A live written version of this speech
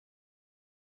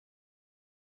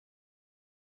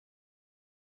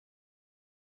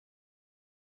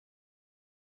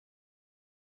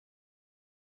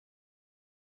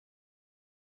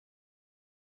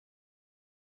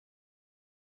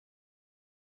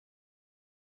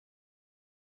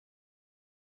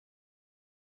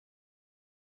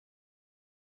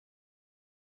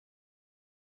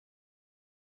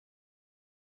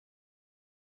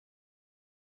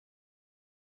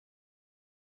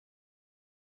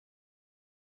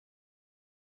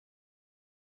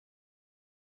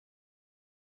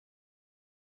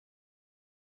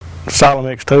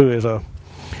Sila-Mix II is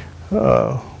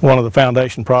one of the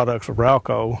foundation products of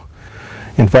Ralco.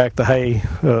 In fact, the hay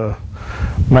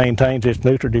maintains its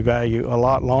nutritive value a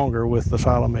lot longer with the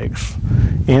Sila-Mix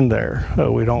in there.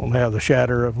 We don't have the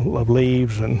shatter of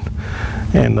leaves and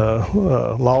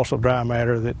loss of dry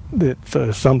matter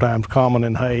that's sometimes common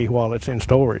in hay while it's in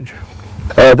storage.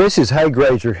 This is hay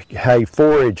grazer hay,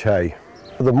 forage hay.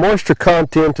 The moisture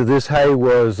content of this hay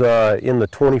was in the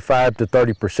 25 to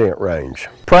 30% range.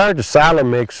 Prior to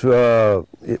Sila-Mix,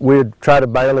 we'd try to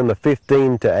bale in the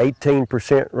 15 to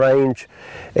 18% range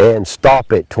and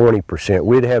stop at 20%.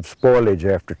 We'd have spoilage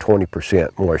after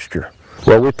 20% moisture.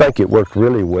 Well, we think it worked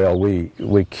really well. We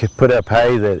put up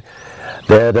hay that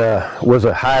was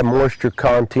a high moisture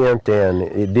content, and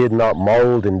it did not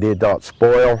mold and did not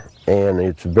spoil, and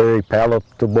it's very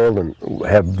palatable and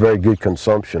have very good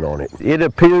consumption on it. It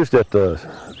appears that the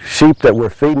sheep that we're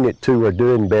feeding it to are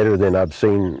doing better than I've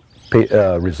seen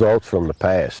results from the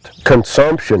past.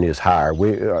 Consumption is higher.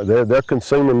 They're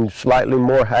consuming slightly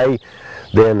more hay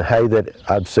than hay that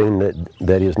I've seen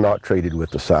that is not treated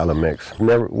with the Sila-Mix.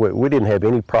 We didn't have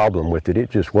any problem with it.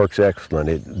 It just works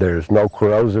excellent. There's no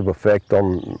corrosive effect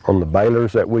on the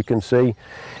balers that we can see,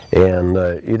 and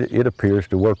it appears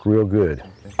to work real good.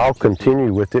 I'll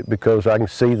continue with it because I can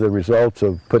see the results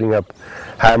of putting up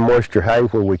high moisture hay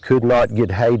where we could not get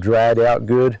hay dried out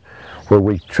good. Where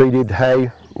we treated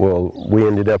hay, well, we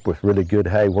ended up with really good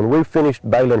hay. When we finished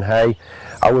baling hay,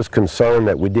 I was concerned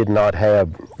that we did not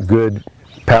have good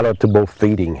palatable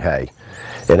feeding hay.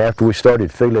 And after we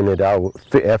started feeding it,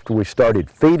 after we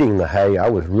started feeding the hay, I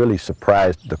was really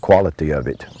surprised at the quality of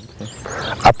it.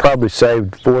 I probably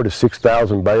saved 4,000 to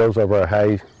 6,000 bales of our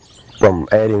hay from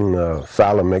adding the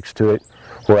Sila-Mix to it,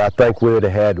 where I think we would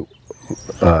have had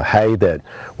hay that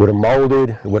would have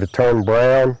molded, would have turned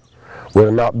brown, would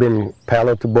have not been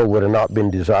palatable, would have not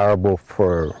been desirable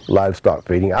for livestock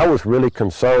feeding. I was really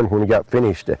concerned when we got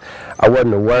finished. I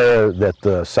wasn't aware that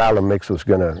the Sila-Mix was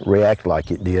going to react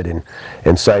like it did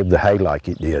and save the hay like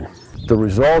it did. The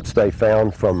results they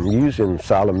found from using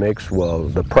Sila-Mix, well,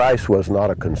 the price was not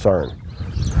a concern.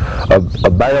 A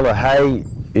bale of hay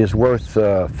is worth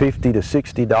 $50 to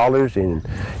 $60, and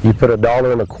you put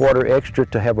 $1.25 extra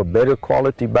to have a better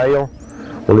quality bale.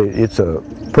 Well, it's a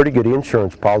pretty good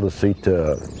insurance policy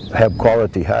to have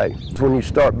quality hay. When you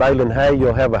start baling hay,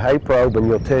 you'll have a hay probe and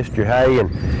you'll test your hay,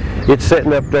 and it's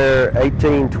sitting up there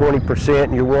 18–20%,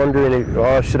 and you're wondering,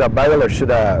 oh, should I bale or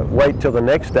should I wait till the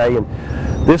next day? And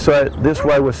this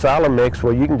way with Sila-Mix,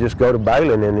 well, you can just go to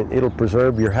baling and it'll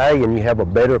preserve your hay, and you have a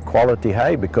better quality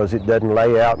hay because it doesn't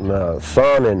lay out in the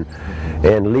sun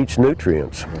and leach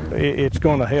nutrients. It's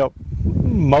going to help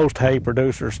most hay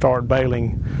producers start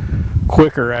baling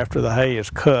quicker after the hay is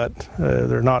cut.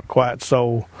 They're not quite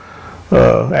so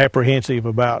apprehensive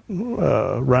about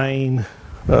rain,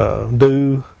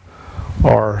 dew,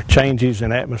 or changes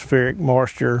in atmospheric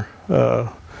moisture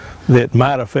that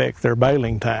might affect their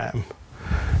baling time.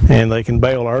 And they can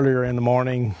bale earlier in the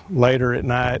morning, later at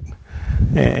night,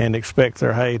 and expect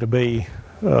their hay to be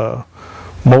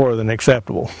more than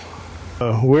acceptable.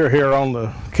 We're here on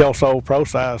the Kelso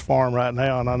Pro-Size farm right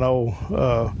now, and I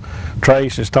know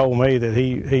Trace has told me that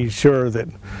he's sure that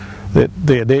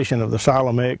the addition of the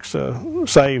Sila-Mix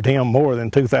saved him more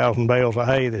than 2,000 bales of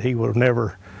hay that he would have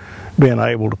never been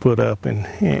able to put up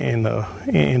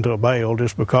into a bale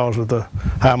just because of the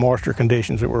high moisture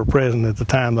conditions that were present at the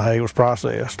time the hay was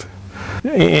processed.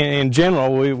 In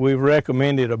general, we've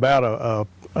recommended about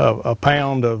a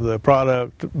pound of the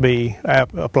product be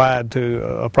applied to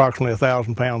approximately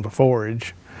 1,000 pounds of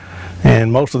forage,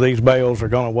 and most of these bales are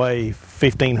going to weigh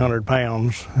 1,500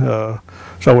 pounds, so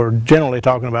we're generally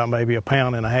talking about maybe 1.5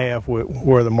 pounds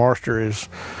where the moisture is,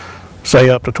 say,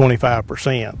 up to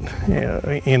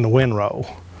 25% in the windrow.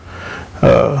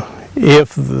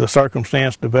 If the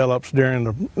circumstance develops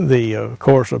during the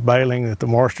course of baling that the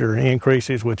moisture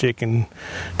increases, which it can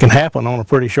happen on a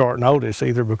pretty short notice,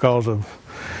 either because of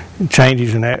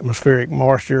changes in atmospheric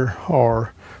moisture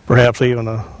or perhaps even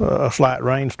a slight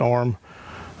rainstorm,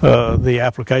 the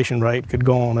application rate could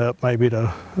go on up maybe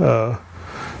to 1.75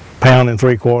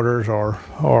 pounds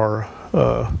or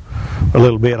a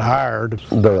little bit higher.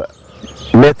 The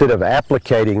method of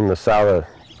applicating the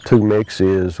Sila-2 mix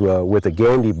is with a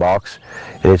Gandy box,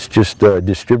 and it's just a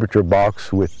distributor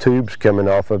box with tubes coming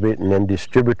off of it and then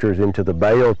distributors into the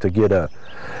bale to get a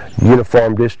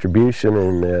uniform distribution,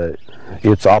 and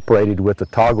it's operated with a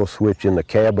toggle switch in the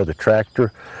cab of the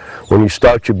tractor. When you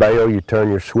start your bale, you turn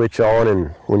your switch on,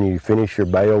 and when you finish your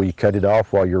bale, you cut it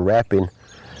off while you're wrapping,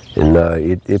 and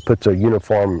it puts a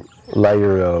uniform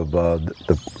layer of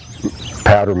the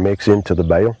powder mix into the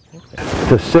bale.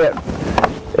 To set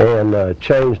and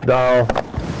changed dial.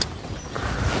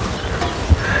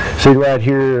 See right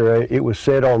here, it was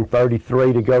set on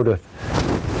 33 to go to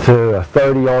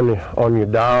 30 on your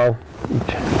dial.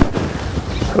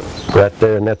 Right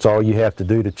there, and that's all you have to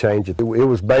do to change it. It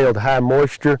was baled high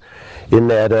moisture in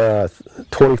that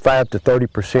 25 to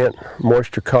 30%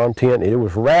 moisture content. It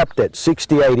was wrapped at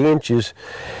 68 inches,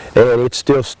 and it's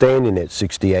still standing at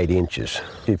 68 inches.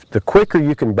 The quicker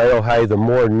you can bale hay, the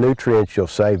more nutrients you'll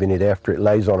save in it after it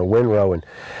lays on a windrow.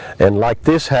 And like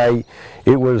this hay,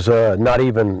 it was not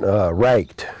even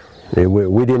raked.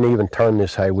 We didn't even turn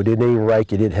this hay. We didn't even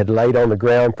rake it. It had laid on the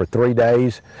ground for 3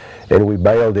 days, and we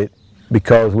baled it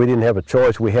because we didn't have a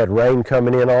choice. We had rain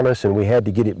coming in on us, and we had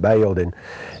to get it baled, and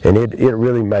it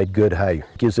really made good hay.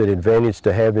 It gives it advantage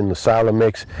to having the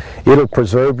Sila-Mix. It'll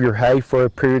preserve your hay for a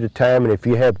period of time, and if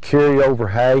you have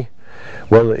carryover hay,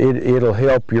 well, it'll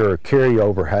help your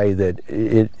carryover hay. That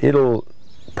it'll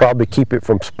probably keep it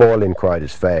from spoiling quite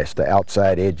as fast, the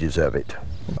outside edges of it.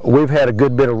 We've had a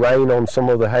good bit of rain on some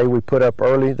of the hay we put up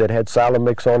early that had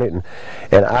Sila-Mix on it,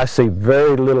 and I see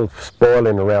very little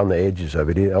spoiling around the edges of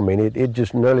it. It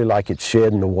just nearly like it's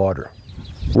shedding the water.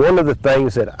 One of the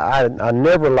things that I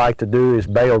never like to do is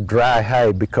bale dry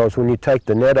hay, because when you take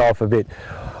the net off of it,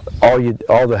 all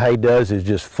the hay does is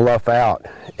just fluff out,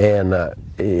 and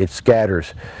it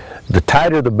scatters. The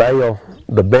tighter the bale,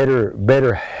 the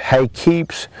better hay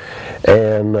keeps,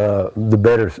 and the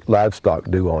better livestock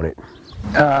do on it.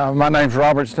 My name's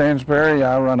Robert Stansberry.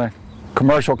 I run a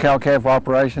commercial cow-calf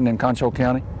operation in Concho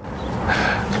County.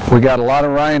 We got a lot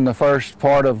of rain the first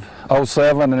part of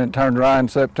 '07, and it turned dry in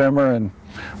September, and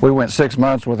we went 6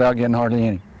 months without getting hardly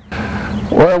any.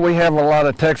 Well, we have a lot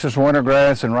of Texas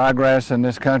wintergrass and ryegrass in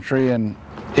this country, and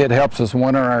it helps us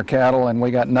winter our cattle, and we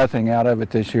got nothing out of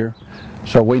it this year.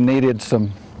 So we needed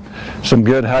some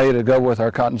good hay to go with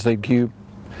our cottonseed cube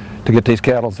to get these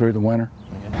cattle through the winter.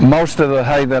 Most of the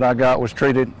hay that I got was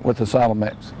treated with the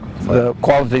Sila-Mix. The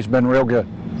quality's been real good,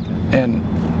 and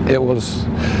it was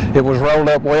rolled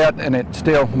up wet, and it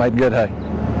still made good hay.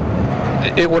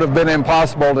 It would have been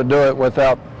impossible to do it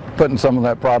without putting some of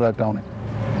that product on it.